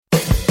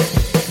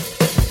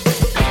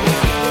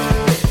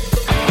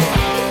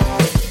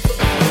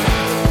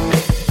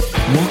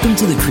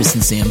to the Chris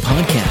and Sam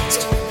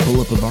podcast.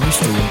 Pull up a bar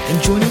stool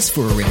and join us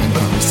for a random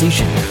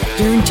conversation,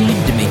 guaranteed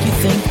to make you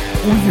think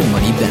or your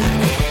money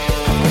back.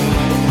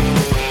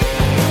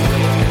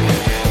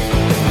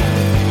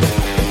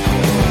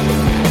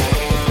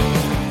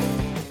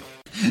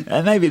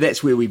 And maybe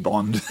that's where we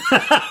bond.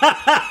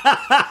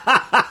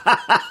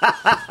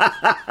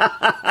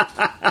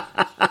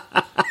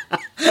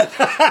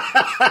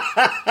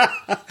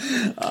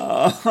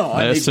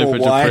 That's super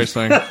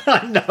depressing.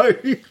 I know.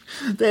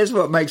 That's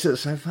what makes it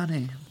so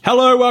funny.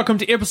 Hello, welcome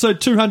to episode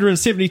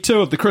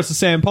 272 of the Chris and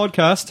Sam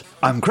podcast.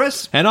 I'm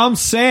Chris. And I'm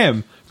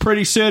Sam.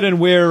 Pretty certain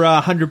we're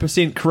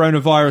 100%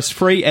 coronavirus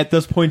free at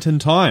this point in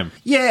time.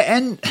 Yeah,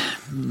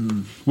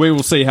 and we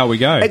will see how we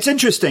go. It's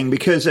interesting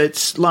because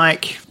it's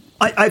like...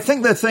 I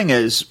think the thing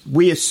is,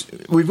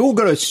 we've all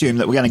got to assume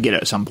that we're going to get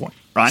it at some point,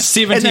 right?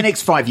 70 in the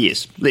next 5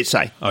 years, let's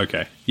say.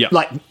 Okay, yeah.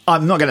 Like,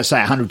 I'm not going to say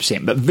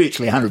 100%, but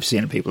virtually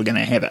 100% of people are going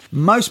to have it.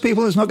 Most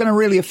people, it's not going to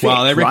really affect,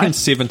 well, they reckon right?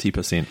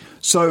 70%.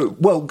 So,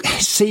 well,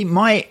 see,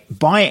 my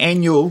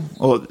biannual,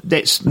 or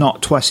that's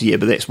not twice a year,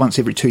 but that's once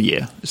every 2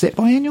 years. Is that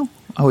biannual?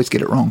 I always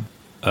get it wrong.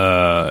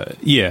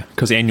 Yeah,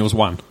 because annual's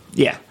one.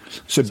 Yeah.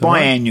 So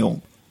biannual...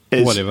 Right?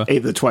 Is whatever.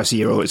 Either twice a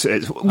year or it's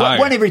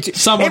one every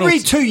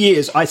 2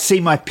 years. I see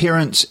my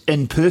parents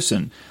in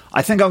person.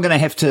 I think I'm going to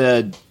have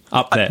to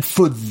up that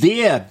for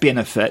their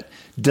benefit.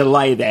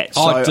 Delay that.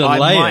 So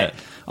delay it.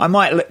 I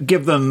might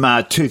give them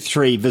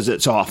 2-3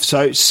 visits off.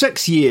 So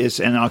 6 years,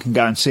 and I can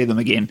go and see them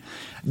again.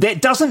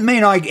 That doesn't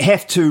mean I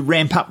have to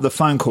ramp up the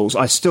phone calls.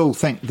 I still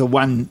think the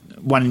one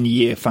a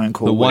year phone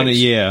call. The one a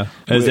year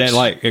is that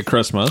like at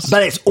Christmas?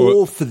 But it's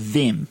all for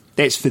them.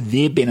 That's for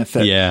their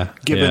benefit. Yeah.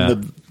 Given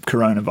the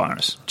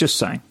coronavirus. Just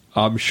saying.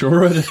 I'm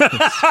sure it is.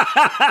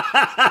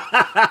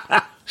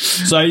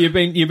 So you've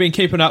been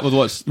keeping up with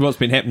what's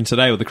been happening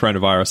today with the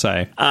coronavirus,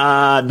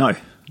 eh? No,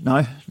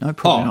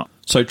 probably not.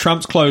 So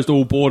Trump's closed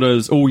all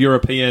borders. All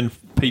European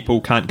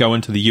people can't go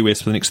into the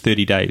US for the next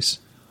 30 days.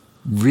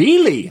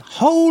 Really?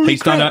 Holy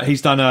crap.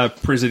 He's done a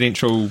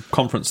presidential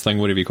conference thing,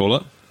 whatever you call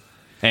it.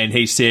 And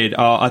he said,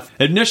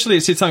 initially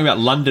it said something about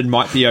London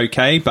might be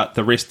okay, but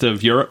the rest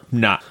of Europe,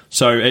 nah.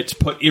 So it's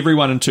put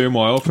everyone in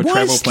turmoil for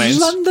travel plans. Why is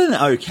London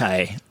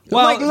okay?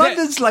 Well,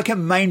 London's like a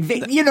main...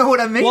 you know what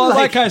I mean? Well,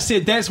 like I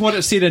said, that's what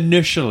it said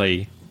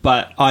initially,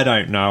 but I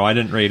don't know. I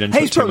didn't read into it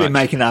too much. He's probably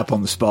making it up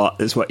on the spot,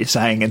 is what you're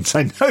saying, and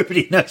so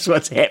nobody knows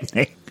what's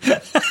happening.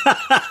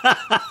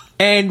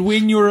 And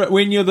when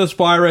you're this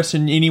virus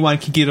and anyone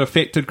can get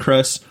affected,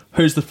 Chris,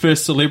 who's the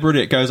first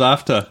celebrity it goes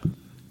after?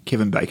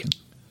 Kevin Bacon.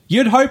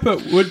 You'd hope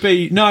it would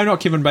be... No, not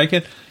Kevin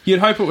Bacon. You'd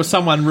hope it was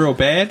someone real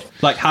bad,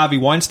 like Harvey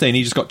Weinstein.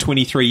 He just got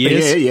 23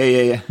 years.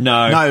 Yeah.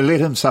 No, let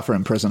him suffer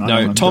in prison.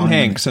 No, Tom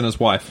Hanks and his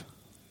wife.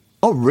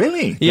 Oh,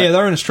 really? Yeah,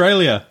 they're in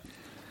Australia.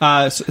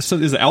 So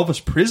there's an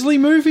Elvis Presley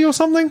movie or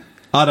something?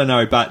 I don't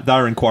know, but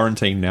they're in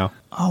quarantine now.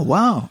 Oh,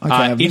 wow. Okay,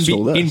 I've missed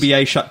all this.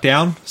 NBA shut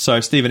down,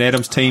 so Stephen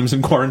Adams' team's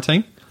in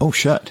quarantine. Oh,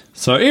 shit.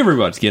 So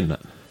everybody's getting it.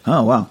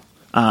 Oh, wow.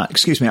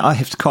 Excuse me, I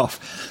have to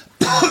cough.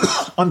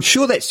 I'm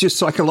sure that's just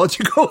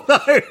psychological,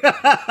 though.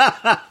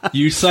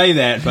 You say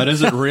that, but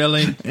is it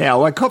really? Yeah,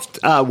 well, I coughed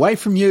away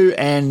from you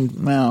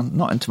and, well,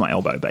 not into my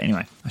elbow, but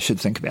anyway, I should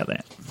think about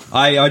that.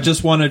 I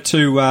just wanted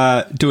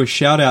to do a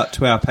shout-out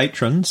to our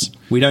patrons.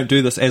 We don't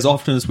do this as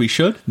often as we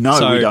should. No,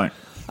 we don't.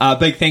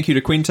 Big thank you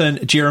to Quentin,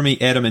 Jeremy,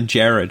 Adam and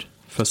Jared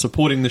for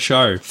supporting the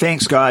show.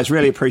 Thanks, guys.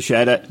 Really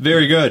appreciate it.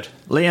 Very good.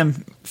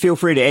 Liam, feel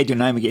free to add your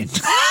name again.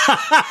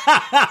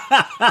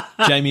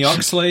 Jamie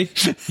Oxley,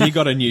 you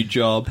got a new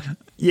job.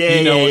 Yeah,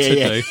 you know what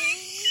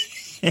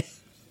to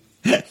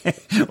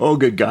do. All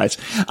good, guys.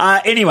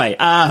 Anyway,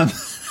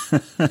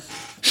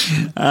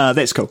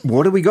 that's cool.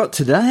 What do we got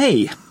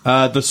today?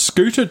 The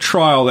scooter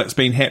trial that's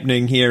been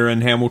happening here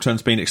in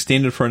Hamilton's been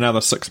extended for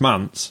another 6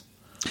 months.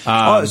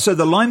 So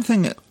the Lime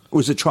thing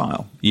was a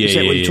trial? Yeah, is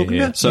that what you're talking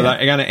about? So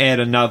they're going to add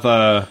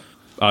another,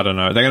 I don't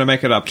know, they're going to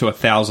make it up to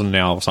 1,000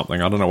 now or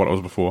something. I don't know what it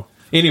was before.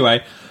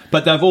 Anyway,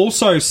 but they've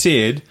also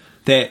said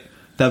that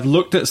they've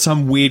looked at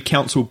some weird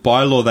council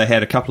bylaw they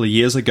had a couple of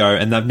years ago,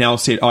 and they've now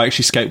said,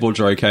 actually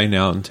skateboards are okay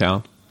now in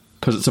town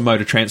because it's a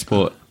mode of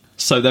transport.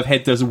 So they've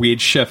had this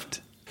weird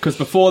shift. Because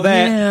before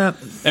that,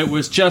 It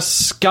was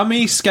just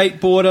scummy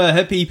skateboarder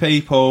hippie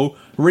people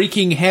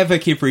wreaking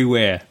havoc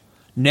everywhere.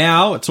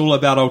 Now it's all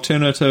about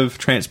alternative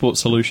transport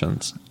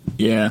solutions.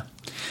 Yeah.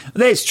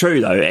 That's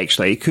true, though,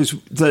 actually, because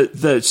the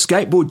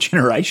skateboard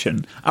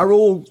generation are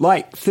all,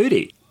 like,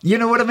 30. You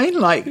know what I mean?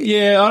 Like,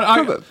 yeah,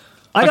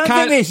 I don't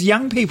think there's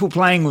young people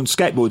playing on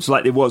skateboards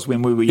like there was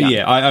when we were young.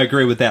 Yeah, I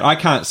agree with that. I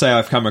can't say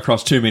I've come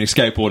across too many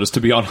skateboarders,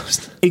 to be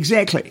honest.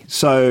 Exactly.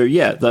 So,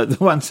 yeah, the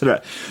ones that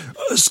are,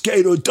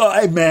 skate or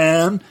die,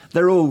 man,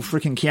 they're all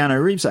freaking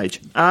Keanu Reeves age.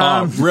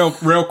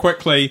 Real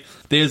quickly,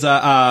 there's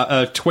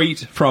a tweet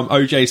from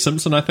O.J.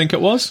 Simpson, I think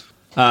it was,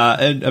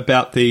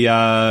 about the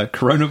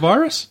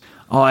coronavirus.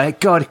 Oh,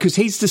 God, because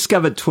he's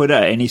discovered Twitter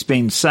and he's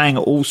been saying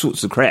all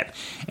sorts of crap.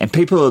 And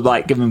people are,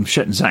 like, giving him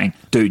shit and saying,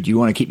 dude, you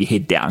want to keep your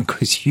head down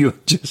because you're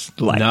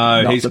just, like...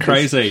 No, he's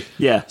crazy.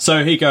 Yeah.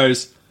 So he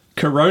goes,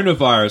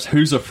 coronavirus,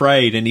 who's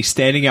afraid? And he's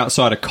standing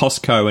outside a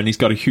Costco and he's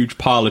got a huge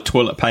pile of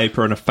toilet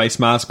paper and a face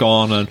mask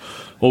on and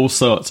all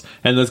sorts.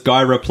 And this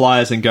guy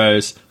replies and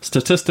goes,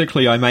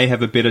 statistically, I may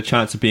have a better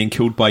chance of being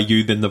killed by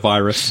you than the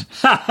virus.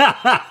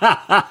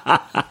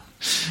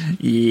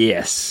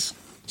 Yes.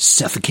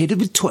 Suffocated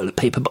with toilet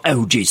paper by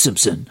O.J.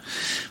 Simpson.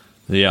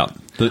 Yeah.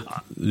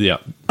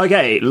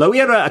 Okay,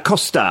 Loera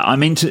Acosta. I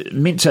meant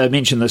to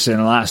mention this in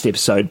the last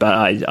episode,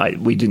 but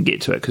we didn't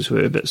get to it because we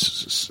were a bit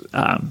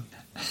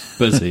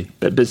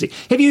busy.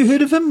 Have you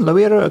heard of him,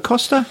 Loera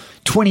Acosta?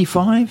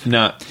 25?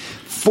 No.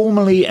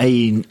 Formerly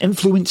an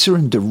influencer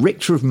and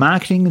director of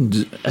marketing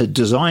and a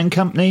design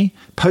company,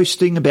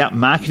 posting about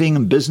marketing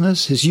and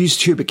business. His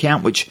YouTube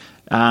account, which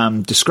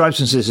describes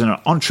him as an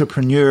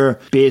entrepreneur,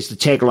 bears the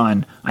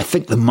tagline, I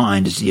think the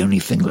mind is the only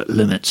thing that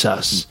limits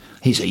us.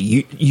 He's a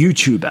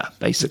YouTuber,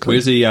 basically.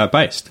 Where's he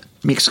based?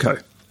 Mexico.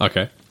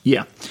 Okay.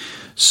 Yeah.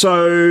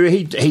 So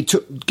he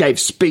gave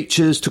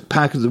speeches, took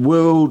part of the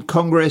World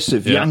Congress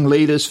of Young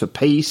Leaders for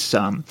Peace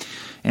and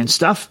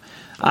stuff.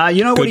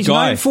 You know what he's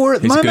known for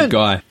at the moment? He's a good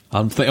guy.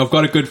 I've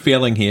got a good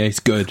feeling here. He's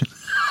good.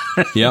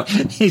 Yep.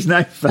 He's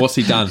known for... What's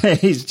he done?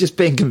 He's just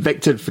been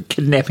convicted for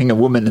kidnapping a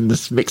woman in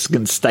this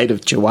Mexican state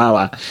of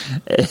Chihuahua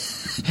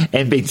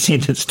and been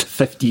sentenced to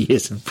 50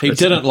 years in prison.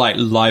 He didn't,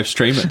 live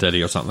stream it, did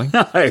he, or something?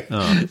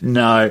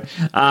 No.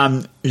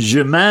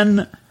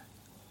 German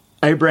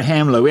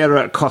Abraham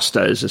Loera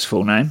Acosta is his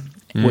full name.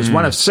 Was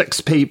one of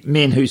 6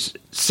 men who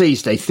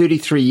seized a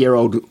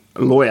 33-year-old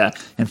lawyer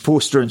and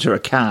forced her into a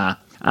car.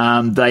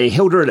 They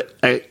held her at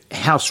a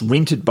house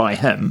rented by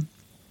him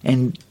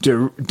and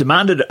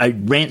demanded a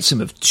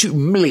ransom of 2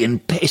 million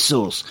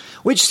pesos,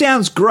 which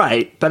sounds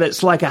great, but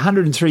it's like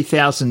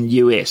 103,000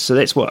 US. So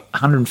that's what,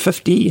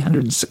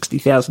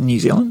 160,000 New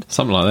Zealand?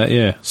 Something like that,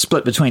 yeah.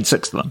 Split between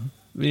 6 of them.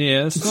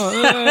 Yeah, it's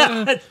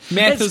not,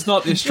 math is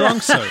not their strong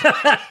suit.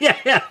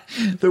 Yeah.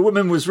 The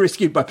woman was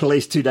rescued by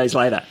police 2 days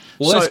later.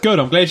 Well, that's good.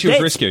 I'm glad she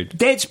was rescued.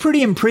 That's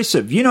pretty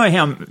impressive. You know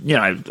how,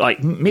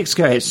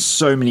 Mexico has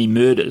so many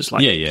murders,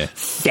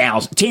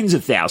 tens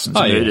of thousands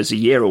of murders a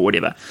year or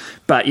whatever.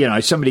 But,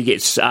 somebody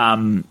gets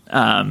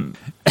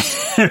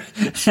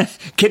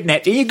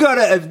kidnapped. You got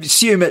to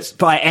assume it's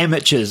by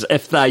amateurs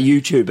if they're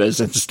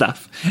YouTubers and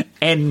stuff.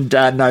 And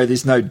no,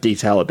 there's no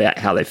detail about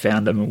how they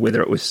found him and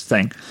whether it was a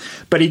thing.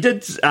 But he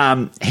did.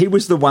 He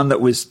was the one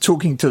that was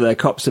talking to the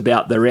cops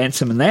about the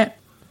ransom and that.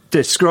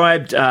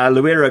 Described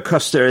Loera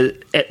Acosta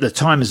at the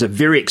time as a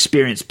very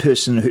experienced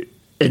person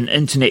in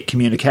internet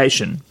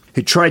communication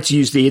who tried to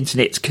use the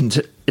internet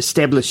to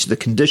establish the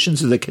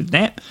conditions of the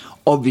kidnap.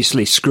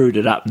 Obviously screwed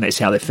it up, and that's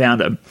how they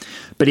found him.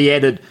 But he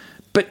added,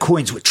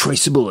 Bitcoins were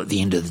traceable at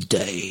the end of the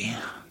day.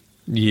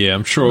 Yeah,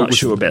 I'm sure. Not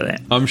sure about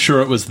that. I'm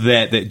sure it was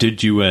that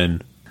did you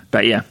in.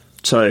 But yeah,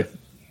 so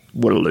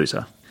what a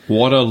loser.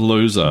 What a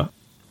loser.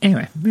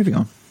 Anyway, moving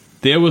on.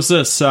 There was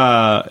this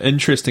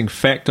interesting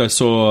fact I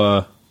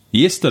saw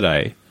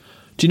yesterday.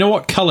 Do you know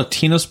what colour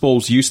tennis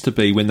balls used to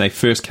be when they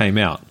first came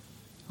out?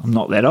 I'm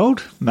not that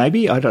old.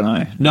 Maybe. I don't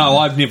know. No,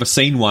 I've never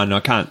seen one.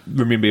 I can't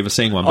remember ever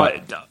seeing one.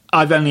 But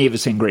I've only ever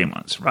seen green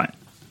ones, right?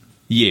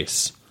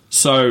 Yes.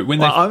 So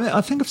when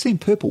I think I've seen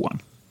purple one.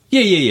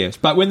 Yeah.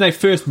 But when they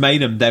first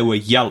made them, they were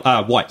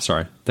white.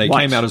 Sorry, they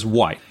came out as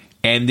white.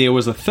 And there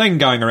was a thing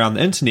going around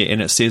the internet,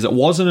 and it says it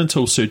wasn't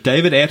until Sir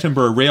David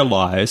Attenborough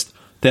realised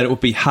that it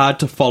would be hard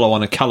to follow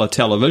on a colour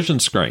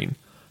television screen.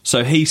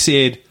 So he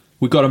said,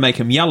 we've got to make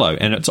them yellow,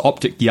 and it's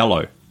optic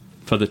yellow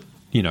for the,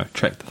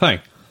 track the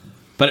thing.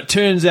 But it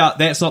turns out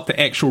that's not the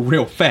actual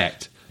real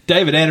fact.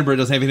 David Attenborough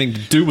doesn't have anything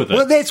to do with it.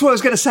 Well, that's what I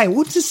was going to say.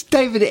 What does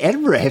David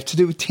Attenborough have to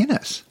do with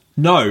tennis?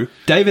 No,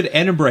 David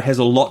Attenborough has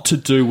a lot to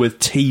do with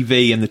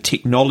TV and the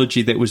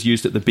technology that was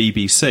used at the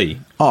BBC.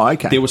 Oh,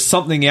 okay. There was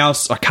something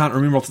else, I can't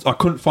remember, I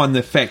couldn't find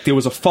the fact. There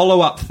was a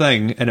follow-up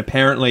thing, and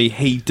apparently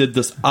he did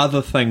this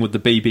other thing with the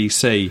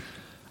BBC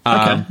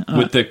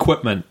with the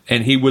equipment,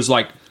 and he was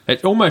like,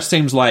 it almost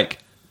seems like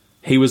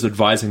he was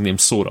advising them,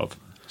 sort of.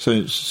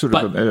 So sort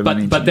of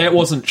but that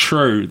wasn't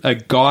true. A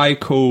guy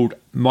called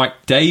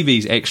Mike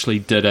Davies actually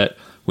did it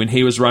when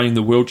he was running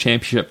the World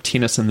Championship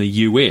tennis in the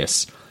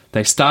US.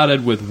 They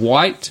started with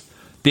white,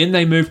 then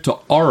they moved to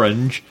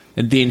orange,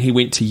 and then he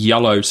went to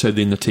yellow so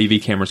then the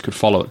TV cameras could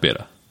follow it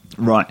better.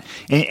 Right.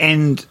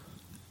 And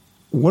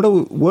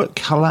what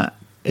colour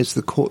is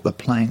the court they're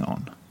playing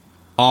on?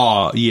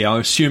 Oh, yeah,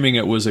 I'm assuming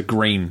it was a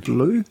green.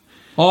 Blue?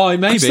 Oh,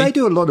 maybe. Because they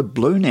do a lot of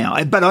blue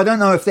now. But I don't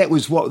know if that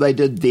was what they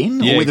did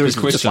then, or whether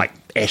it's just like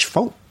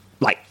asphalt,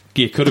 like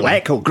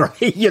black or grey,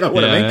 you know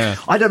what I mean? Yeah.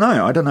 I don't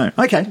know.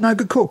 Okay, no,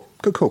 good call.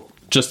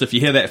 Just if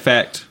you hear that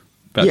fact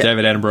about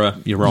David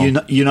Attenborough, you're wrong.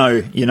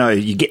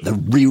 You get the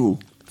real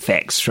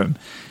facts from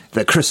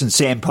the Chris and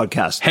Sam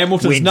podcast.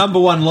 Hamilton's number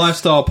one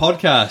lifestyle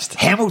podcast.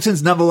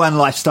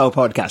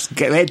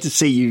 Glad to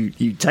see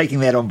you taking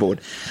that on board.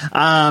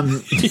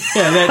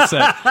 That's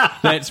it.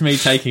 That's me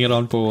taking it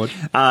on board.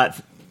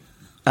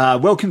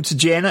 Welcome to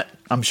Janet.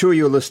 I'm sure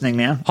you're listening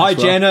now. Hi,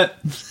 Janet.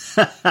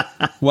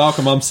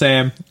 Welcome, I'm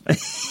Sam.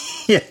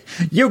 Yeah,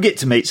 you'll get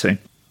to meet soon.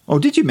 Oh,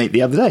 did you meet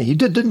the other day? You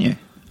did, didn't you?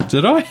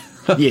 Did I?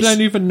 I Yes.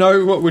 don't even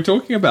know what we're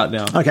talking about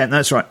now. Okay,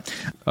 that's right.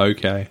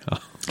 Okay.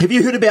 Have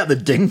you heard about the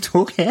Ding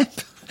Talk app?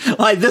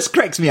 This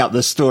cracks me up,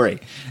 this story.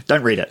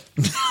 Don't read it.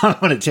 I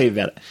don't want to tell you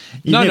about it.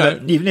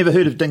 You've never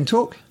heard of Ding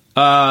Talk?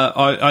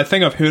 I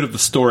think I've heard of the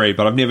story,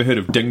 but I've never heard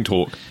of Ding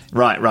Talk.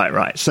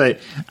 Right. So,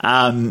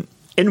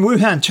 in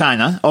Wuhan,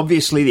 China,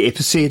 obviously the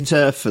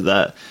epicenter for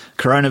the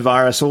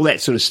coronavirus, all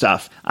that sort of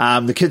stuff,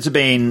 the kids have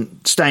been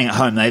staying at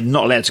home. They're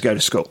not allowed to go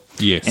to school.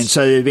 Yes. And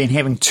so they've been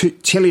having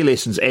tele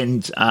lessons,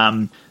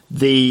 and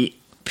the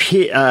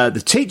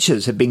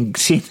teachers have been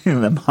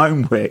sending them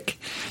homework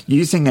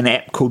using an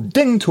app called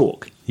Ding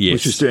Talk,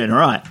 which was doing all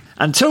right.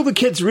 Until the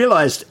kids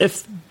realised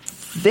if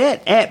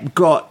that app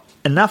got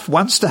enough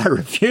one-star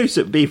reviews,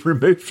 it'd be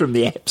removed from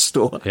the App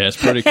Store. Yeah, it's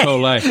pretty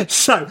cool, eh?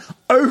 So,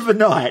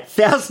 overnight,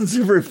 thousands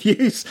of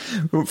reviews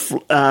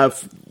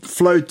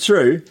flowed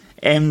through,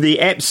 and the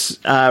app's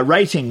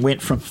rating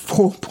went from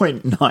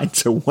 4.9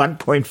 to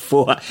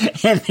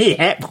 1.4, and the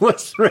app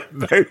was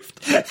removed.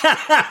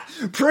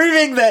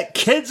 Proving that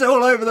kids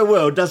all over the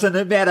world,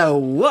 doesn't matter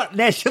what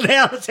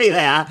nationality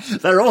they are,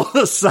 they're all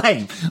the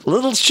same.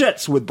 Little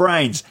shits with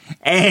brains.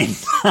 And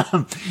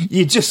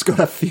you just got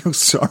to feel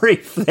sorry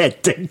for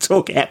that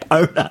TikTok app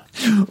owner.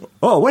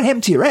 Oh, what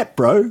happened to your app,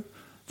 bro?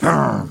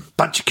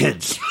 Bunch of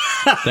kids.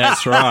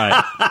 That's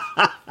right.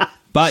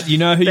 But you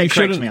know who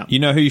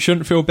you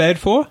shouldn't feel bad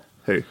for?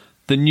 Who?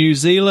 The New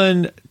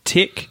Zealand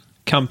tech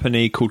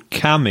company called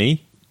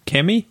Kami,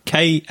 Kami.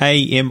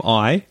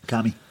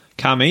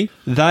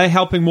 They're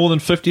helping more than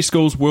 50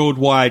 schools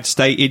worldwide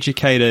stay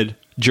educated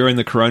during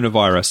the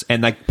coronavirus,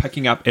 and they're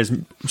picking up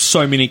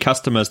so many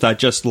customers. They're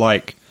just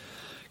like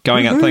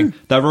going out thing.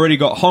 They've already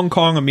got Hong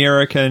Kong,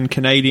 American,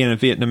 Canadian,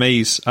 and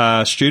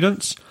Vietnamese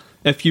students.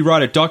 If you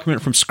write a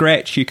document from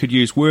scratch, you could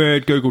use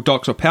Word, Google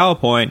Docs, or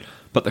PowerPoint,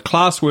 but the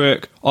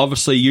classwork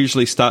obviously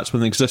usually starts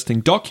with an existing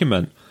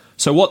document.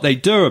 So what they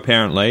do,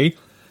 apparently,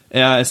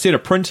 instead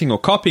of printing or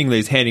copying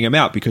these, handing them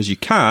out, because you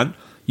can't,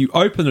 you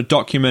open the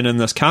document in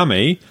this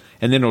Kami,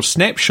 and then it'll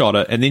snapshot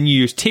it, and then you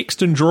use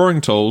text and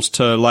drawing tools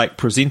to, like,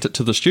 present it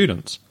to the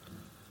students.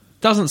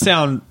 Doesn't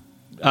sound...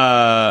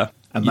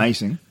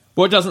 amazing.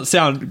 Well, it doesn't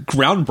sound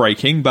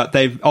groundbreaking, but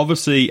they've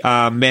obviously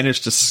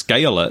managed to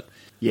scale it.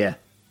 Yeah.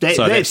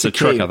 So that's the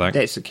trick, I think.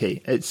 That's the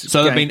key.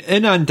 They've been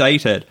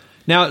inundated.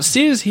 Now, it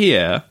says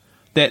here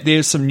that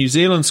there's some New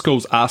Zealand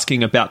schools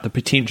asking about the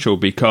potential,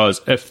 because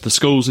if the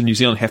schools in New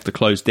Zealand have to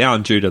close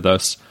down due to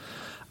this,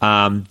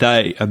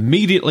 they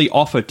immediately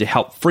offered to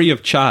help free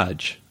of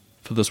charge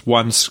for this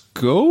one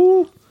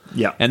school.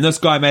 Yeah. And this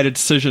guy made a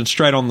decision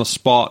straight on the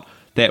spot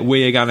that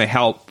we are going to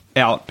help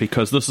out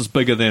because this is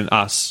bigger than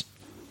us.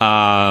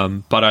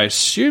 But I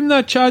assume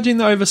they're charging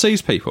the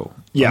overseas people.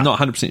 Yeah. I'm not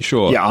 100%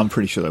 sure. Yeah, I'm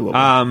pretty sure they will.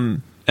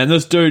 And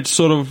this dude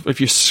sort of,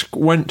 if you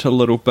squint a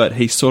little bit,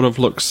 he sort of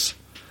looks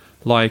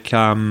like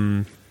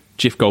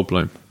Jeff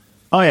Goldblum.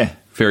 Oh, yeah.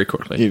 Very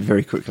quickly. Yeah,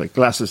 very quickly.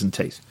 Glasses and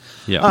teeth.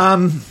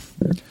 Yeah.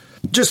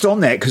 Just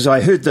on that, because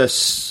I heard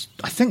this,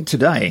 I think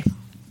today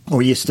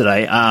or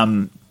yesterday,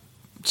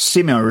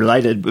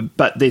 semi-related,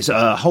 but there's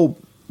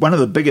one of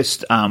the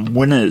biggest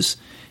winners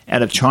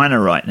out of China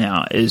right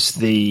now is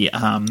the,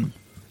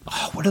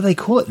 what do they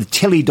call it? The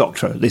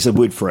teledoctor. There's a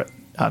word for it.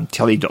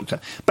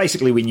 Teledoctor.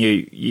 Basically, when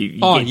you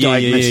get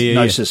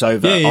diagnosis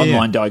over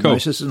online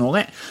diagnosis and all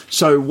that.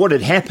 So what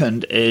had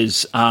happened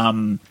is,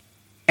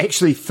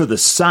 actually for the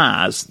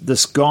SARS,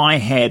 this guy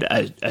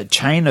had a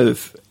chain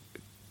of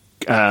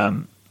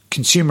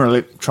consumer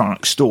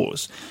electronic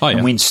stores.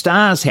 And when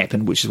SARS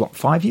happened, which is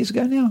 5 years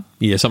ago now?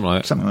 Yeah, something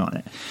like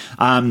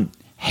that.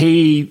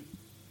 He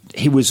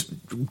was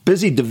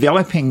busy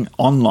developing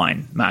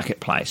online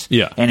marketplace.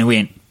 Yeah. And he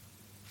went,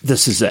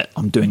 this is it.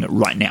 I'm doing it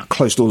right now.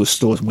 Closed all the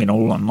stores and went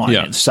all online.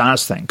 Yeah. And the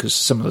SARS thing, because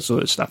some of the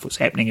sort of stuff was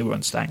happening,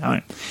 everyone's staying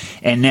home.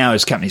 And now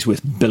his company's worth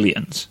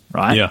billions,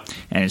 right? Yeah.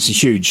 And it's a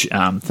huge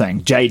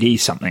thing. JD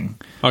something,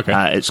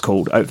 it's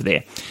called over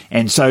there.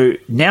 And so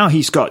now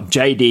he's got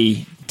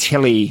JD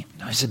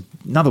there's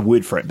another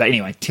word for it, but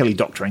anyway,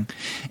 teledoctoring.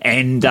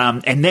 And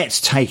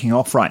that's taking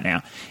off right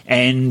now.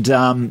 And,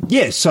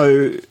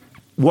 so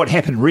what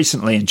happened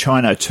recently in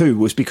China too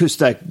was because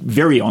they're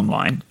very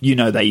online,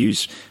 they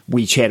use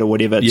WeChat or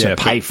whatever to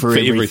pay for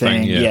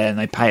everything. And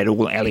they pay it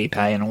all,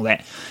 Alipay and all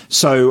that.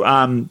 So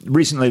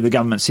recently the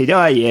government said,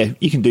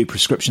 you can do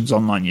prescriptions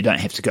online. You don't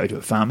have to go to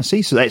a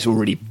pharmacy. So that's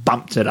already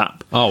bumped it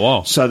up. Oh,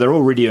 wow. So they're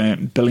already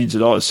earning billions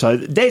of dollars. So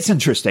that's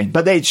interesting.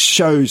 But that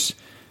shows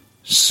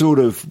sort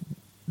of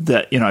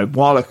that,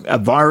 while a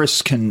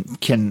virus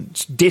can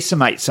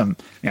decimate some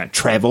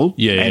travel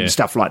and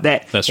stuff like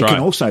that, it can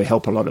also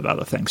help a lot of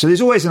other things. So there's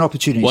always an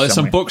opportunity. Well, there's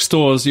some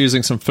bookstores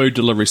using some food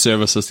delivery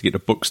services to get the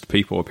books to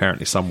people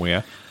apparently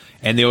somewhere.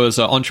 And there was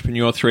an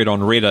entrepreneur thread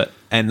on Reddit,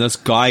 and this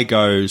guy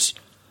goes,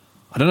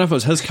 I don't know if it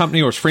was his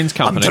company or his friend's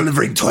company. I'm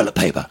delivering toilet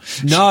paper.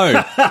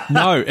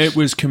 No, it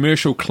was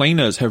commercial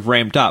cleaners have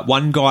ramped up.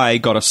 One guy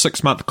got a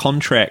 6-month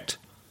contract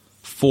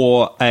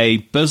for a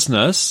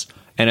business,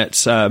 and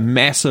it's a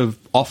massive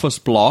office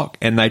block,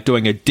 and they're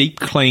doing a deep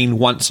clean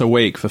once a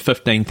week for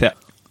 $15,000.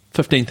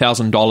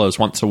 $15,000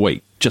 once a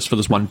week just for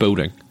this one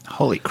building.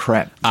 Holy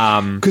crap.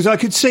 Because I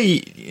could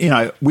see,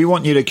 we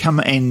want you to come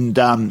and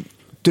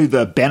do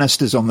the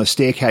banisters on the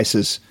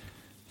staircases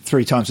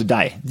 3 times a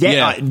day.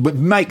 That would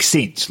make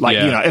sense. Like,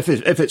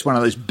 if it's one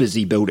of those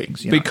busy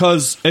buildings.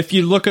 Because if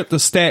you look at the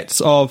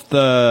stats of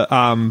the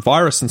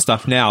virus and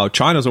stuff now,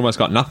 China's almost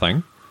got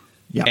nothing.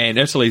 Yep. And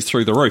Italy's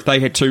through the roof. They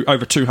had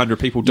over 200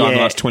 people die in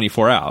the last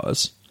 24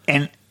 hours.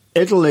 And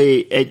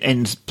Italy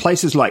and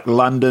places like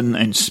London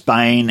and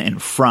Spain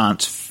and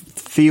France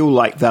feel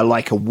like they're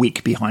like a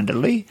week behind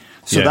Italy.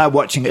 So they're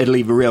watching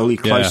Italy really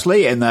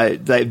closely, and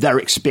they're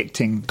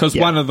expecting... Because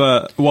one of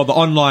the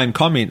online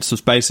comments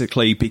was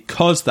basically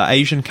because the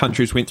Asian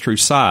countries went through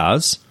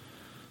SARS,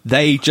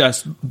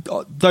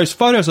 those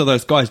photos of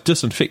those guys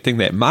disinfecting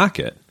that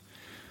market,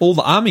 all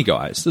the army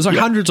guys, there's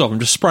hundreds of them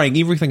just spraying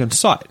everything in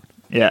sight.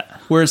 Yeah.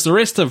 Whereas the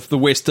rest of the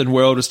Western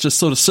world is just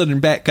sort of sitting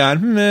back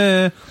going,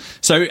 meh.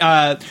 So,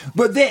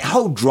 but that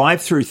whole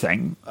drive-through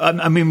thing,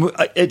 I mean,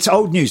 it's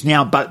old news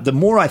now, but the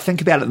more I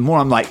think about it, the more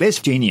I'm like, that's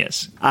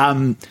genius.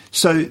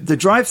 So the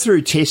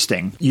drive-through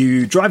testing,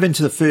 you drive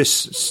into the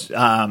first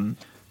tent.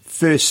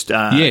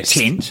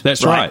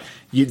 That's right.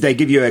 They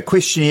give you a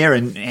questionnaire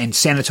and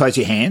sanitize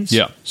your hands.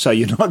 Yeah. So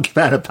you're not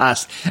about to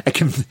pass a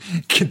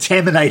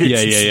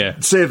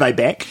contaminated survey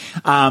back.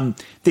 Then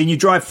you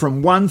drive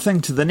from one thing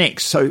to the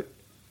next. So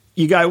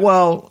you go,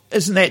 well,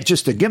 isn't that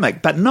just a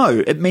gimmick? But no,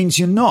 it means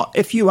you're not.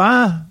 If you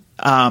are,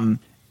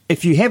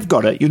 if you have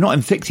got it, you're not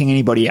infecting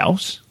anybody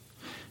else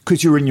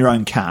because you're in your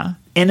own car.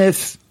 And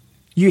if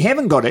you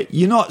haven't got it,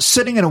 you're not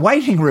sitting in a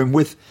waiting room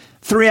with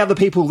 3 other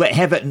people that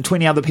have it and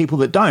 20 other people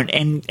that don't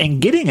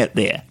and getting it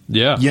there.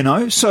 Yeah.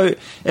 So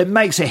it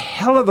makes a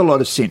hell of a lot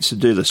of sense to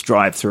do this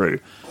drive-through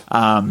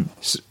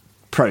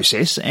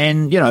process.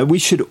 And, we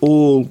should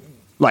all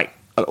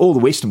the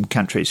Western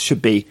countries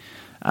should be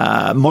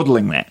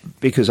modelling that,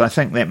 because I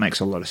think that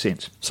makes a lot of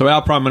sense. So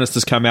our Prime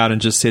Minister's come out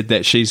and just said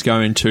that she's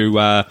going to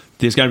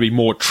there's going to be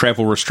more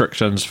travel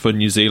restrictions for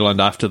New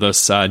Zealand after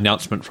this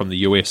announcement from the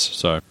US.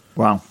 So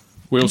wow.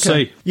 We'll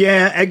see.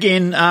 Yeah,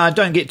 again,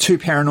 don't get too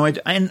paranoid.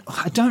 And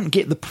I don't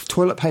get the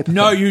toilet paper.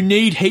 No, you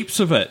need heaps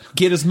of it.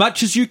 Get as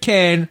much as you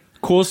can,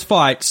 cause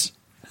fights,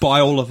 buy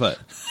all of it.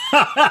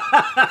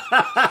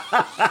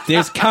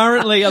 There's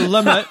currently a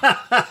limit.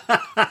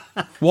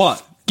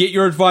 What? Get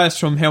your advice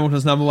from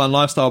Hamilton's #1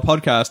 lifestyle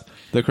podcast,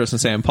 the Chris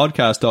and Sam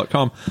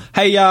podcast.com.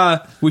 Hey,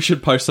 we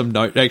should post some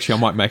note. Actually, I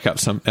might make up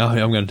some. Oh,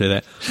 I'm going to do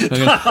that.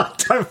 I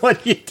don't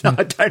want you to.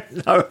 I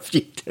don't know if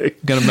you do. I'm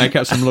going to make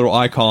up some little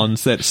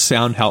icons that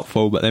sound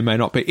helpful, but they may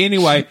not be.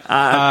 Anyway,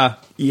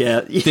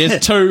 there's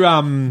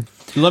 2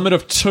 limit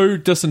of 2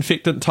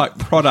 disinfectant type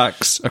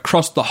products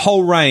across the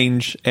whole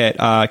range at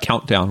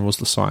Countdown was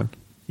the sign.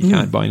 You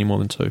can't buy any more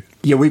than 2.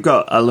 Yeah, we've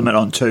got a limit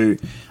on 2.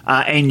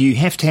 And you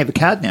have to have a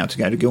card now to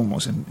go to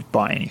Gilmore's and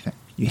buy anything.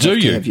 You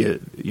have to have your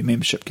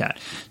membership card.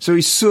 So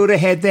we sort of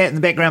had that in the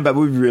background, but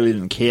we really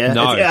didn't care.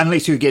 No.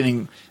 Unless you're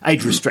getting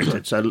age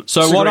restricted. So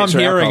what I'm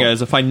hearing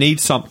is if I need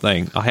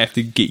something, I have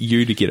to get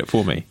you to get it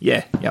for me.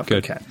 Yeah.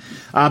 Good. Okay.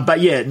 But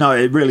yeah, no,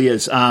 it really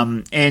is.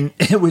 And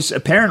it was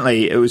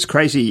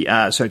crazy.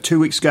 So 2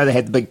 weeks ago, they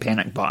had the big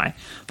panic buy.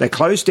 They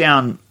closed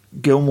down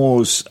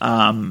Gilmore's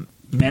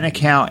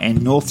Manukau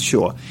and North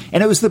Shore,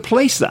 and it was the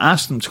police that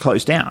asked them to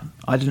close down.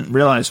 I didn't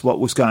realise what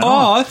was going on.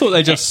 Oh, I thought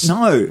they just...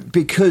 No,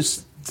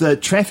 because the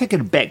traffic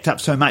had backed up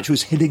so much it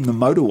was hitting the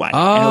motorway,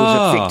 and it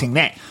was affecting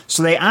that.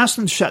 So they asked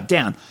them to shut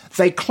down.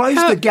 They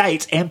closed the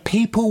gates, and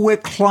people were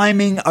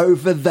climbing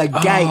over the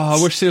gates. I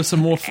wish there was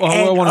some more...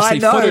 I want to see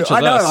footage of this.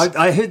 I know.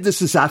 I heard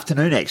this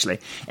afternoon, actually.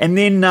 And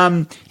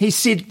then he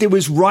said there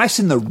was rice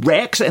in the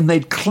racks, and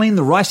they'd clean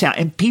the rice out,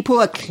 and people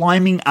are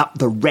climbing up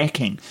the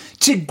racking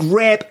to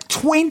grab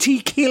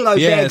 20-kilo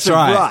bags of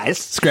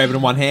rice. Just grab it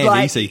in one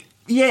hand, easy.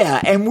 Yeah,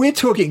 and we're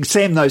talking,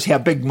 Sam knows how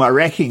big my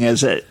racking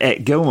is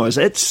at Gilmore's.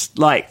 It's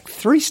like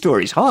 3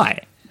 stories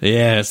high.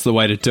 Yeah, it's the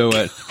way to do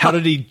it. How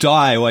did he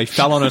die? Well, he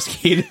fell on his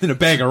head and a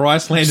bag of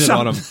rice landed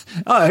on him.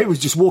 Oh, he was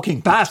just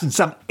walking past and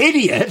some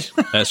idiot...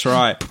 That's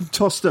right.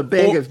 ...tossed a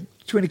bag of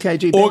 20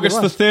 kg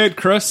August the 3rd,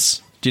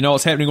 Chris. Do you know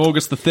what's happening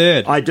August the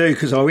 3rd? I do,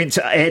 because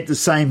I had the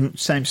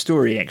same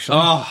story, actually.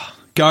 Oh,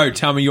 go.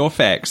 Tell me your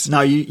facts.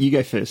 No, you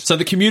go first. So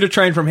the commuter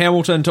train from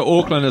Hamilton to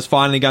Auckland is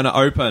finally going to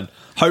open.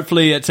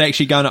 Hopefully it's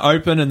actually going to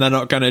open and they're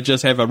not going to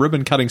just have a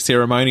ribbon-cutting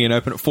ceremony and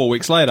open it 4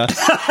 weeks later. The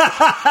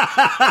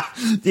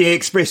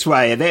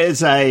expressway.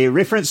 There's a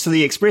reference to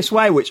the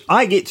expressway, which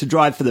I get to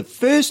drive for the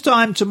first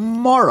time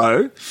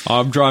tomorrow.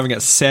 I'm driving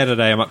it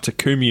Saturday. I'm up to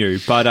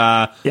Kumiu.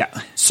 But,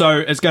 So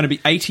it's going to be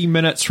 80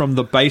 minutes from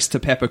the base to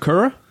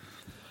Papakura.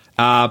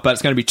 But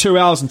it's going to be 2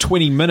 hours and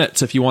 20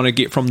 minutes if you want to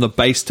get from the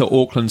base to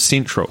Auckland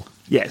Central.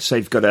 Yeah, so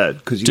you've got to...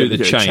 Because do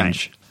the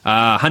change.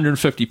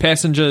 150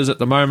 passengers at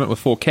the moment with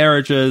 4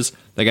 carriages.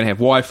 They're going to have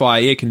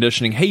Wi-Fi, air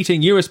conditioning,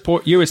 heating,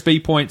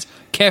 USB points,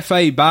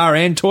 cafe, bar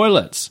and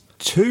toilets.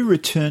 2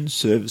 return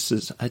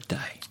services a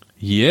day.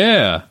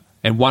 Yeah,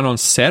 and 1 on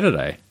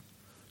Saturday.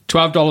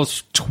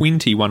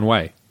 $12.20 one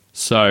way.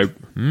 So,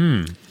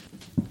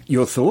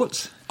 Your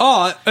thoughts?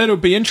 Oh, it'll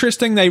be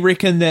interesting. They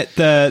reckon that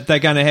they're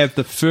going to have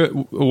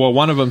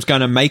one of them's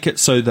going to make it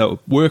so the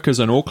workers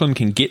in Auckland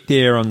can get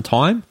there on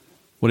time,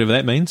 whatever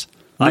that means.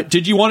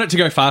 Did you want it to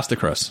go faster,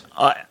 Chris?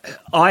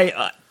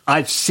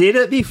 I've said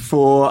it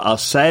before, I'll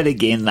say it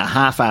again, the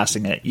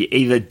half-assing it. You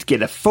either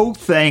get a full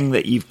thing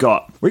that we've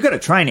got a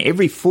train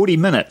every 40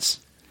 minutes.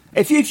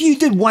 If you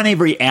did one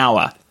every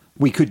hour,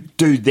 we could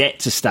do that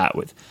to start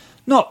with.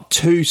 Not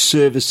 2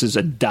 services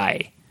a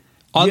day.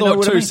 I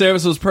thought 2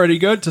 services was pretty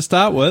good to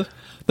start with.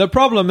 The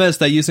problem is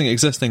they're using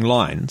existing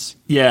lines.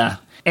 Yeah.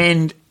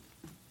 And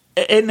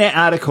in that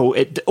article,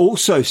 it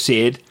also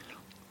said,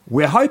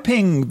 we're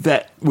hoping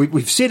that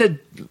we've set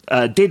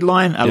a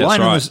deadline, a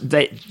line right. in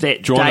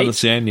that drawn date, in the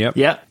sand, yep.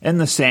 Yeah, in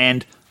the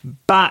sand,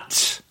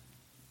 but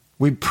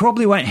we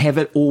probably won't have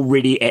it all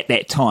ready at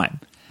that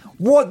time.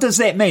 What does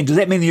that mean? Does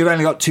that mean you've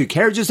only got 2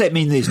 carriages? Does that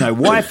mean there's no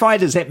Wi-Fi?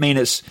 Does that mean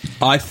it's...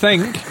 I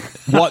think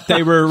what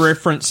they were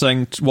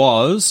referencing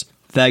was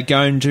they're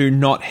going to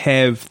not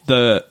have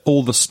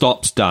all the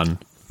stops done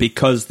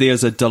because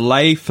there's a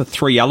delay for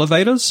 3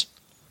 elevators.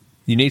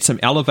 You need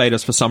some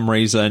elevators for some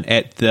reason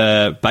at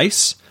the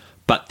base,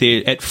 but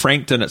at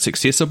Frankton it's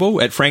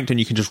accessible. At Frankton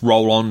you can just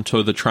roll on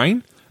to the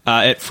train.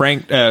 I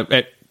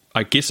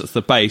guess it's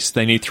the base,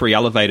 they need 3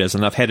 elevators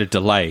and they've had a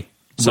delay.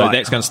 So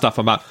That's going to stuff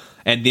them up.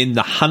 And then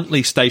the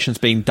Huntly station's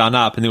being done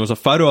up, and there was a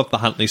photo of the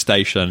Huntly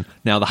station.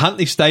 Now, the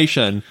Huntly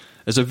station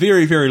is a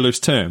very, very loose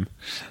term.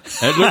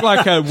 It looked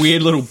like a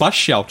weird little bus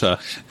shelter,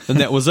 and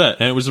that was it.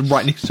 And it was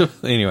right next to it.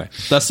 Anyway,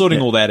 they're sorting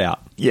all that out.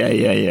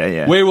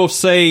 Yeah. We will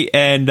see,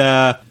 and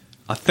I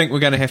think we're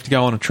going to have to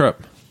go on a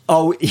trip.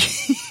 Oh,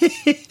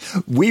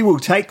 we will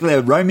take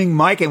the roaming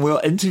mic and we'll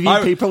interview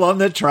people on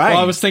the train. Well,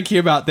 I was thinking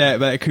about that,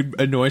 but it could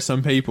annoy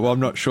some people. I'm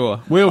not sure.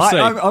 We'll see.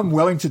 I'm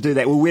willing to do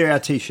that. We'll wear our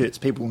T-shirts.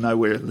 People know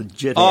we're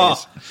legit.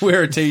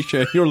 Wear a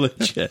T-shirt. You're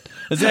legit.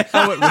 Is that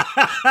how it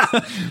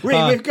works?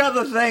 We've got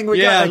the thing.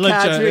 We've got the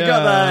cards.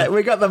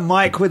 We've got the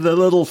mic with the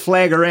little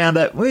flag around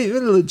it.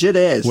 We're legit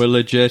as. We're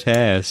legit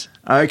as.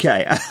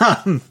 Okay.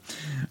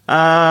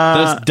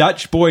 This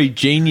Dutch boy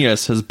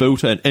genius has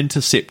built an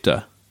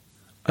interceptor.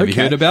 Have you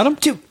heard about him?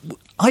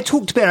 I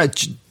talked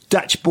about a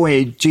Dutch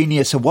boy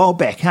genius a while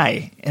back,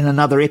 hey, in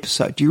another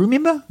episode. Do you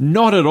remember?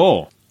 Not at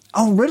all.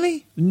 Oh,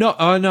 really? No,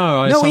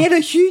 no. We had a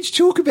huge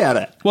talk about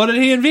it. What did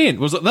he invent?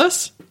 Was it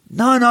this?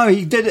 No,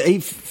 he did. He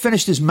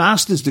finished his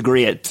master's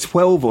degree at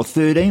 12 or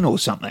 13 or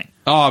something.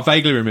 Oh, I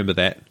vaguely remember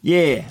that.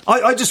 Yeah.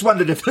 I just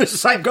wondered if it was the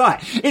same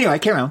guy. Anyway,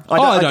 carry on.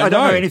 I don't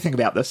know anything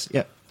about this.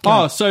 Yeah.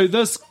 So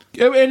this...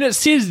 And it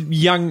says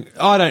young...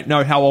 I don't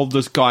know how old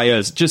this guy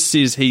is. It just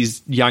says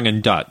he's young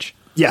and Dutch.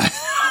 Yeah.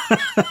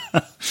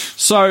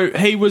 So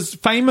he was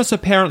famous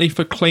apparently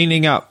for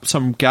cleaning up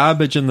some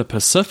garbage in the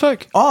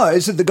Pacific. Oh,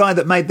 is it the guy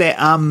that made that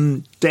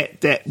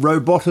that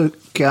robotic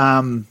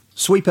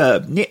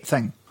sweeper net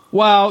thing?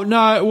 Well,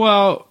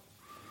 no,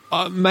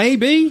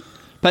 maybe.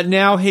 But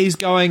now he's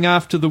going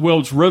after the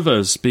world's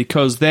rivers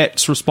because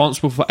that's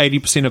responsible for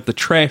 80% of the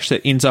trash that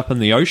ends up in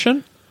the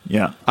ocean.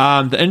 Yeah.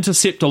 The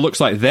interceptor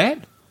looks like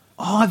that.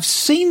 Oh, I've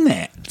seen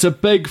that. It's a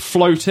big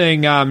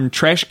floating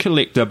trash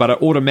collector, but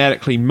it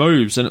automatically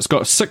moves, and it's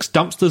got 6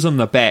 dumpsters in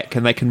the back,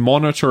 and they can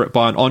monitor it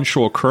by an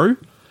onshore crew.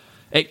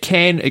 It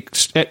can,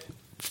 at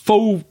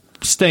full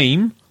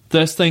steam,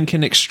 this thing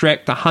can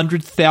extract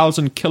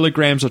 100,000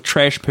 kilograms of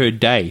trash per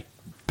day.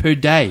 Per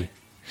day.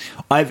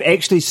 I've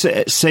actually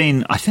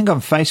seen, I think on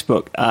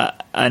Facebook,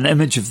 an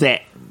image of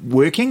that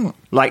working.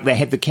 Like they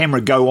had the camera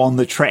go on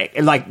the track,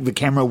 like the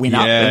camera went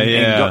up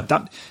and got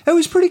dumped. It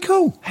was pretty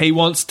cool. He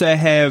wants to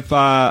have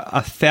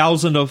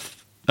 1,000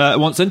 of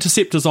wants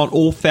interceptors on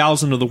all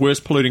 1,000 of the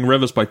worst polluting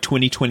rivers by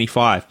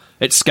 2025.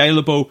 It's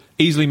scalable,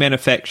 easily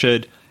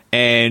manufactured,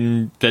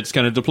 and that's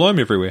going to deploy them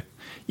everywhere.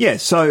 Yeah,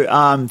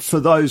 so for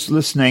those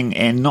listening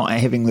and not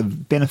having the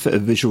benefit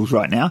of visuals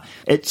right now,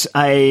 it's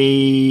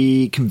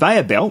a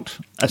conveyor belt,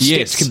 a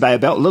stepped conveyor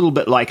belt, a little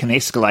bit like an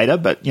escalator,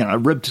 but, a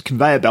ribbed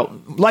conveyor belt,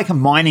 like a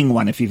mining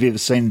one, if you've ever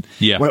seen,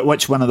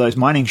 watch one of those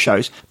mining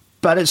shows.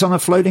 But it's on a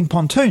floating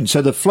pontoon.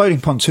 So the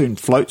floating pontoon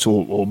floats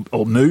or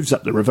moves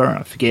up the river,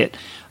 I forget,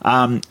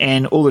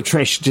 and all the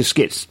trash just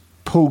gets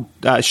pulled,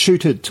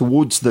 shooted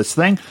towards this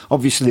thing.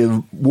 Obviously,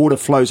 the water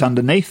flows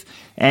underneath,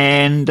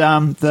 and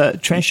the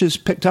trash is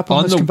picked up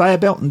on this conveyor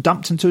belt and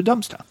dumped into a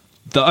dumpster.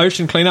 The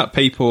ocean cleanup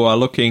people are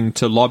looking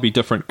to lobby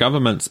different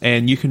governments,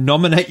 and you can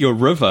nominate your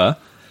river,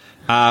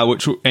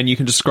 and you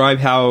can describe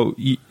how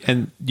get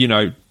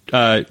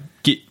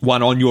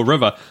one on your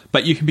river,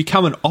 but you can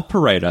become an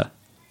operator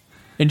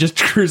and just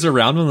cruise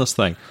around on this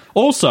thing.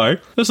 Also,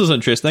 this is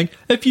interesting,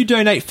 if you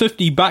donate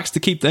 $50 to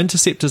keep the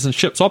interceptors and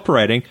ships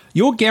operating,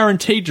 you're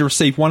guaranteed to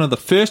receive one of the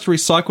first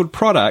recycled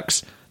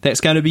products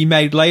that's going to be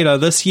made later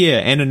this year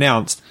and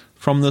announced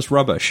from this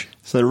rubbish.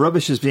 So the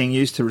rubbish is being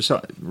used to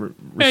recycle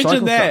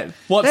Imagine that.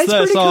 stuff. What's That's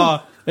this?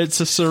 cool.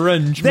 It's a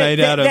syringe made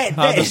out of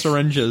other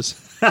syringes.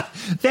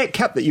 That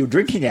cup that you're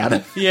drinking out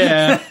of.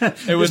 Yeah,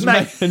 it was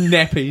made- made in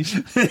nappies.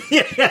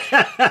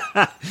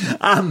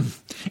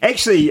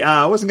 Actually,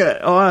 I wasn't going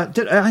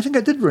to... I think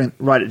I did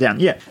write it down.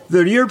 Yeah.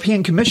 The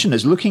European Commission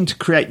is looking to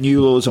create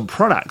new laws on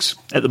products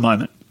at the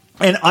moment.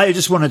 And I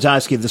just wanted to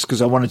ask you this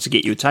because I wanted to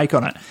get your take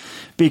on it.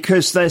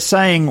 Because they're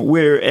saying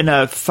we're in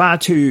a far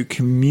too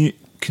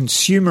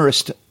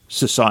consumerist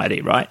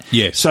society, right?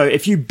 Yes. So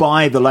if you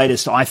buy the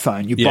latest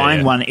iPhone, you're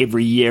buying one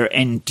every year,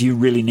 and do you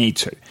really need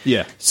to?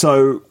 Yeah.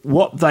 So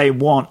what they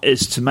want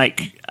is to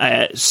make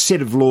a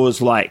set of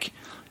laws like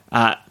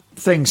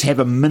things have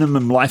a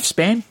minimum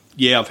lifespan.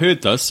 Yeah, I've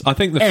heard this. I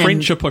think the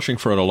French are pushing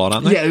for it a lot,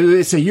 aren't they? Yeah,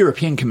 it's a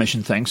European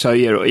Commission thing. So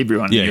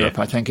everyone in Europe,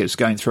 I think, is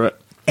going through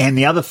it. And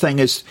the other thing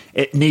is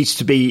it needs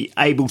to be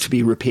able to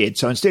be repaired.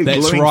 So instead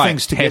of gluing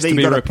things together,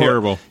 you've got to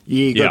repairable.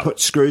 You've got to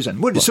put screws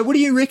in. So what do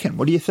you reckon?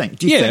 What do you think?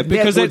 Do you think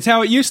because that's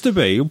how it used to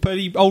be.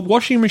 Bloody old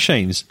washing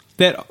machines.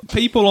 That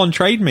people on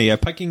Trade Me are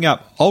picking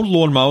up old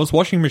lawnmowers,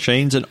 washing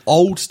machines, and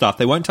old stuff.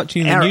 They won't touch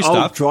any of the new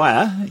stuff.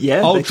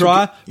 Old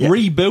dryer,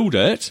 rebuild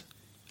it,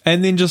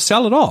 and then just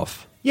sell it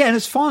off. Yeah, and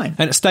it's fine.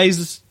 And it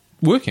stays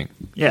working.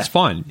 Yeah. It's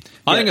fine.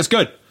 I think it's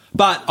good.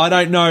 But I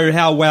don't know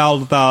how well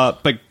the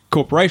big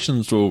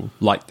corporations will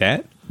like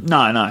that.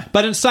 No.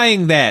 But in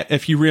saying that,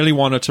 if you really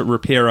wanted to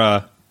repair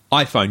an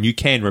iPhone, you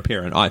can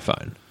repair an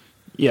iPhone.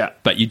 Yeah.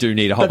 But you do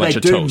need a whole bunch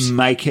of tools. They do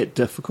make it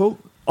difficult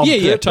on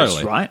purpose,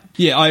 totally. Right?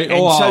 Yeah.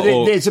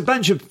 There's a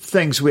bunch of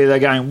things where they're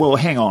going, well,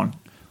 hang on.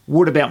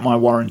 What about my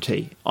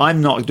warranty?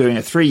 I'm not doing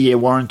a 3-year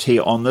warranty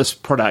on this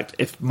product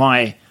if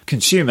my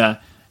consumer,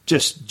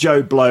 just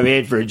Joe Blow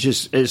average,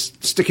 is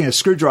sticking a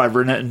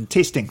screwdriver in it and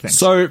testing things.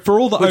 So for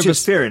all the which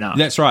is fair enough.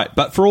 That's right.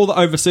 But for all the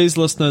overseas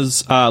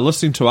listeners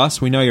listening to us,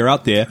 we know you're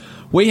out there.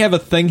 We have a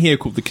thing here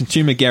called the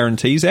Consumer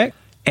Guarantees Act,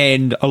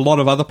 and a lot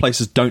of other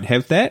places don't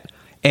have that.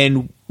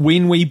 And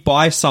when we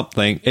buy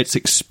something, it's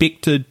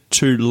expected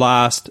to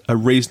last a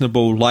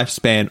reasonable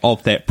lifespan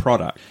of that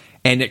product.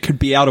 And it could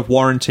be out of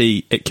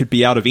warranty, it could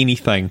be out of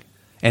anything,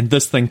 and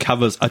this thing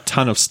covers a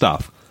ton of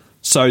stuff.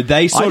 So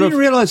they I didn't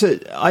realize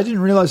it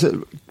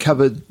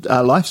covered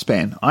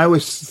lifespan. I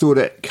always thought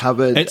it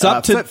covered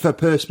fit for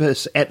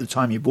purpose at the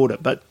time you bought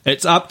it. But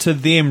it's up to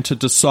them to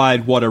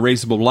decide what a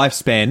reasonable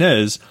lifespan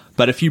is.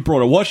 But if you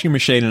brought a washing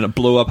machine and it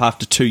blew up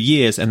after 2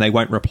 years and they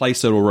won't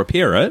replace it or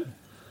repair it,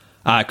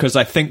 because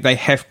I think they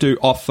have to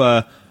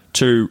offer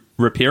to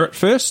repair it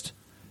first,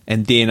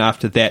 and then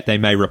after that they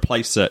may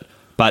replace it.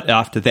 But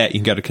after that, you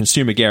can go to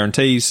Consumer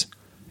Guarantees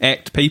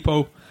Act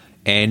people,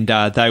 and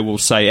they will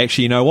say,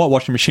 actually, you know what?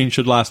 Washing machines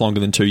should last longer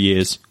than 2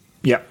 years.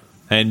 Yeah.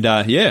 And,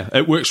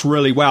 it works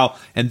really well.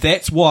 And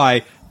that's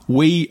why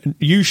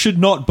you should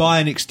not buy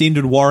an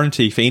extended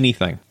warranty for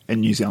anything.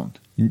 In New Zealand.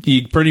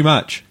 Pretty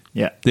much.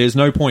 Yeah. There's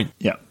no point.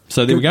 Yeah.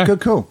 So there we go.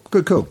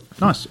 Good call.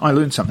 Nice. I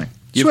learned something.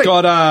 You've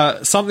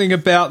got something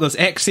about this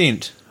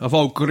accent of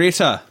old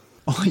Greta.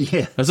 Oh,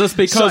 yeah. Is this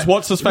because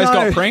What's-His-Face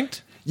got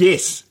pranked?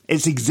 Yes,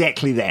 it's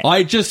exactly that.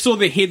 I just saw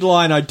the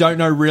headline. I don't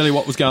know really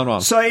what was going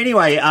on. So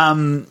anyway,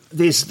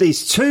 there's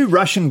these 2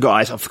 Russian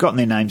guys. I've forgotten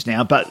their names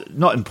now, but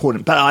not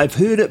important. But I've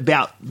heard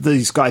about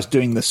these guys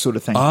doing this sort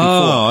of thing before.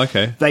 Oh,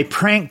 okay. They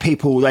prank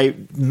people. They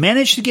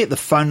manage to get the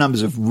phone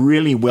numbers of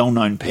really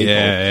well-known people.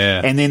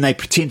 Yeah. And then they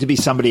pretend to be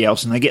somebody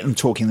else, and they get them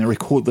talking. They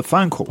record the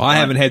phone call. I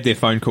haven't had their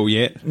phone call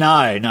yet. No.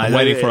 I'm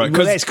waiting for it.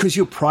 Well, that's because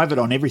you're private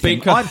on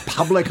everything. I'm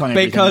public on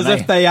everything. Because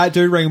if they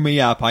do ring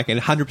me up, I can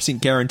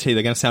 100% guarantee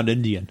they're going to sound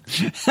Indian.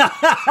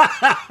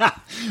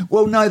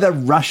 Well, no, they're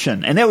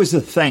Russian. And that was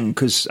the thing,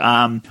 because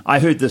I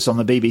heard this on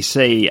the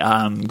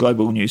BBC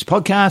Global News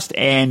podcast,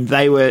 and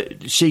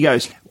she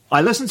goes,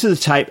 I listened to the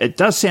tape, it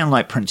does sound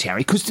like Prince Harry,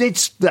 because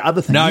that's the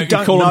other thing. No, you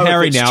don't call know him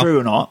Harry if it's now. true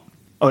or not.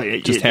 Oh,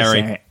 just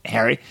Harry.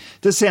 Harry.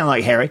 Does sound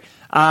like Harry.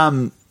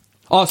 So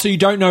you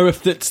don't know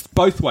if it's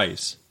both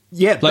ways?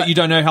 Yeah. Like you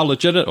don't know how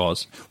legit it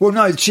was? Well,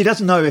 no, she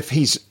doesn't know if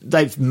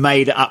they've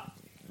made up.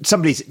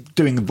 Somebody's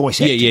doing the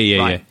voice acting,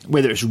 right? Yeah.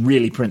 Whether it's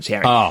really Prince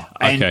Harry. Oh,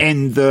 okay.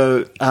 And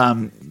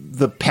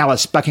the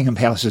palace, Buckingham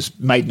Palace, has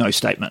made no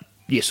statement,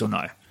 yes or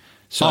no.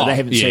 So they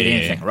haven't said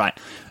anything, right?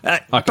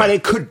 Okay. But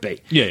it could be.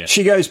 Yeah.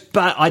 She goes,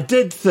 but I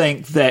did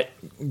think that.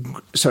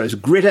 So it's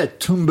Greta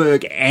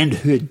Thunberg and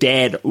her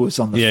dad was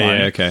on the phone.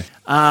 Yeah, okay.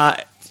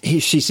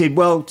 She said,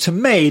 well, to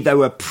me, they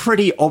were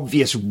pretty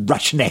obvious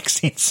Russian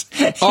accents.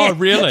 Oh,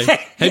 really?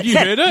 Have you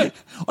heard it?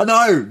 Oh,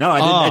 no,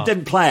 I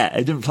didn't play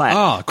it.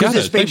 Oh, because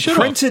it's been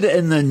printed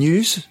in the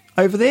news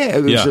over there.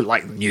 It was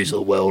like News of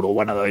the World or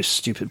one of those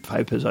stupid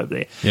papers over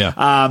there.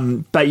 Yeah.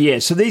 But yeah,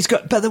 so these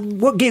guys,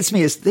 what gets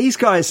me is these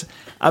guys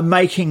are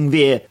making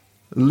their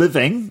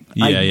living,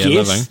 I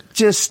guess,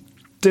 just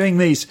doing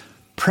these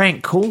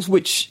prank calls,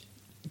 which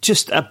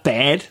just are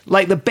bad.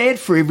 Like, they're bad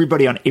for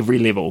everybody on every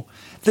level.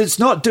 It's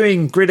not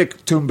doing Greta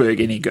Thunberg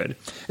any good.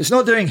 It's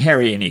not doing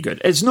Harry any good.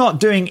 It's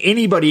not doing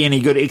anybody any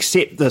good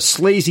except the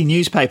sleazy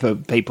newspaper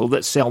people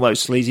that sell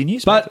those sleazy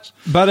newspapers.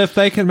 But if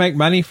they can make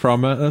money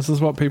from it, this is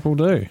what people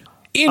do.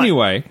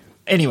 Anyway,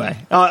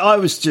 I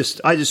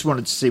just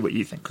wanted to see what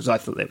you think, because I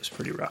thought that was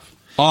pretty rough.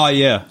 Oh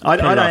yeah, I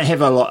don't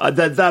have a lot.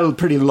 They're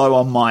pretty low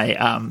on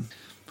my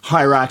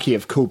hierarchy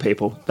of cool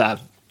people. They're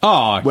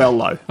Okay. well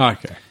low.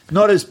 Okay.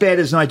 Not as bad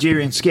as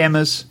Nigerian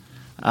scammers,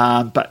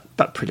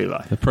 but pretty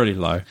low. They're pretty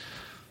low.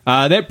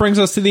 That brings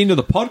us to the end of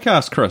the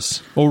podcast,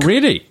 Chris.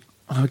 Already.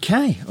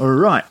 Okay, all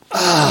right.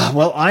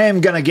 Well, I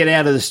am going to get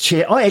out of this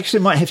chair. I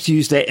actually might have to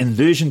use that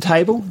inversion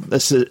table.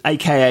 This is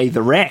AKA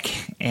the rack,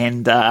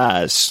 and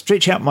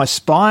stretch out my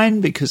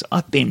spine because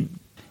I've been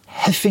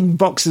hiffing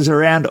boxes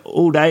around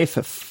all day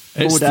for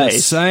 4 days. It's the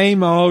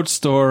same old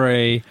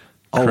story.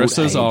 Chris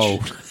is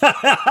old.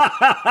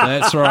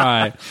 That's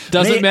right.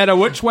 Doesn't matter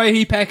which way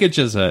he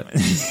packages it.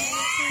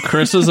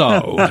 Chris is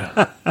old.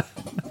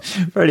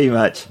 Pretty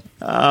much.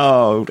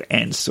 Old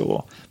and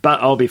sore.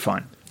 But I'll be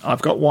fine.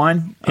 I've got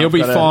wine. He'll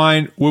be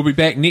fine. We'll be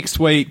back next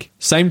week.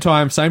 Same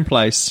time, same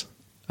place.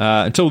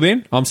 Until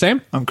then, I'm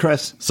Sam. I'm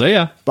Chris. See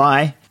ya.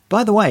 Bye.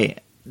 By the way,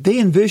 the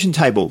inversion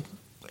table,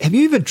 have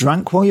you ever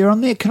drunk while you're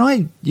on there? Can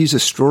I use a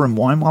straw and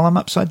wine while I'm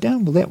upside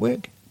down? Will that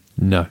work?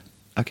 No.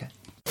 Okay.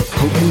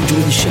 Hope you enjoy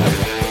the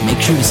show. Make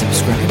sure to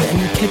subscribe and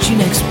we'll catch you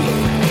next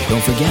week.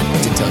 Don't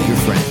forget to tell your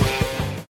friend.